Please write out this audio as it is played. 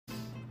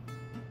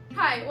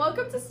Hi,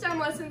 welcome to STEM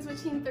Lessons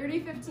with Team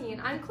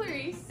 3015. I'm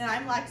Clarice. And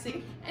I'm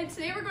Lexi. And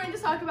today we're going to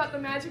talk about the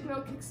magic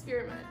milk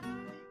experiment.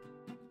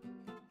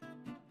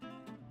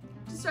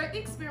 To start the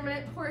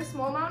experiment, pour a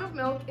small amount of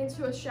milk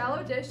into a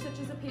shallow dish such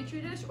as a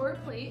petri dish or a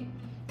plate.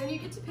 Then you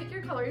get to pick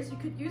your colors. You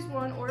could use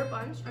one or a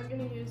bunch. I'm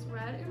going to use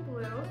red and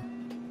blue.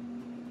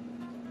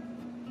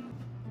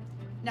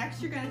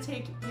 Next, you're going to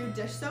take your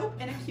dish soap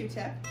and a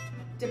Q-tip.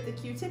 Dip the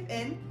Q-tip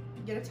in,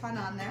 get a ton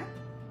on there.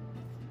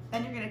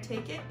 Then you're going to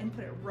take it and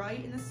put it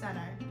right in the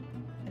center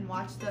and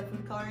watch the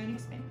food coloring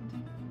expand.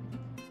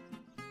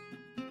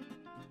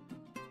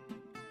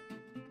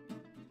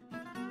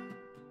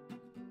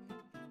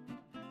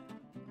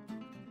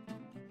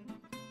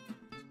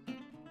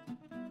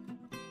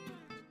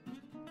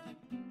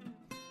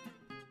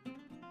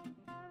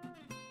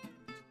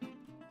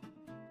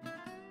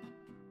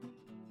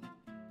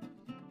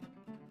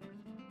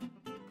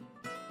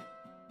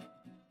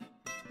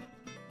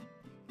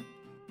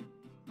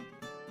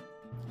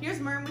 Here's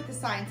Mern with the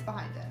science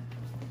behind it.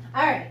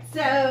 All right,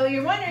 so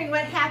you're wondering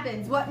what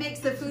happens, what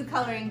makes the food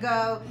coloring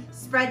go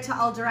spread to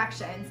all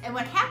directions. And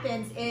what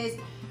happens is,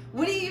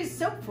 what do you use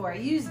soap for?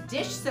 You use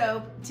dish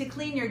soap to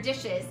clean your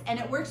dishes, and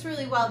it works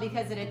really well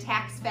because it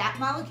attacks fat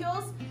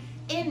molecules.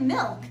 In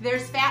milk,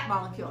 there's fat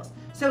molecules.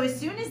 So as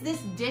soon as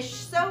this dish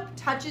soap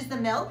touches the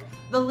milk,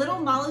 the little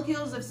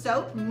molecules of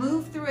soap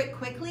move through it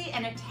quickly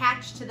and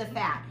attach to the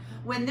fat.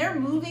 When they're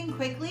moving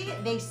quickly,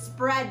 they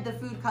spread the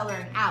food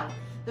coloring out.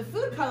 The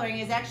food coloring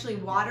is actually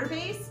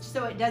water-based,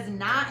 so it does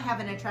not have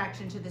an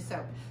attraction to the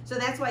soap. So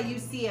that's why you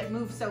see it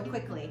move so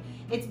quickly.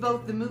 It's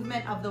both the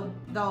movement of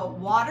the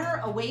water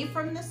away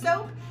from the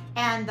soap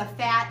and the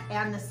fat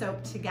and the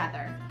soap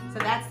together. So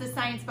that's the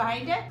science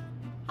behind it.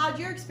 How'd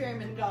your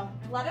experiment go?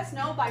 Let us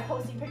know by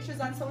posting pictures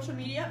on social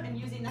media and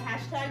using the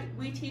hashtag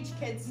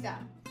WeTeachKidsSTEM.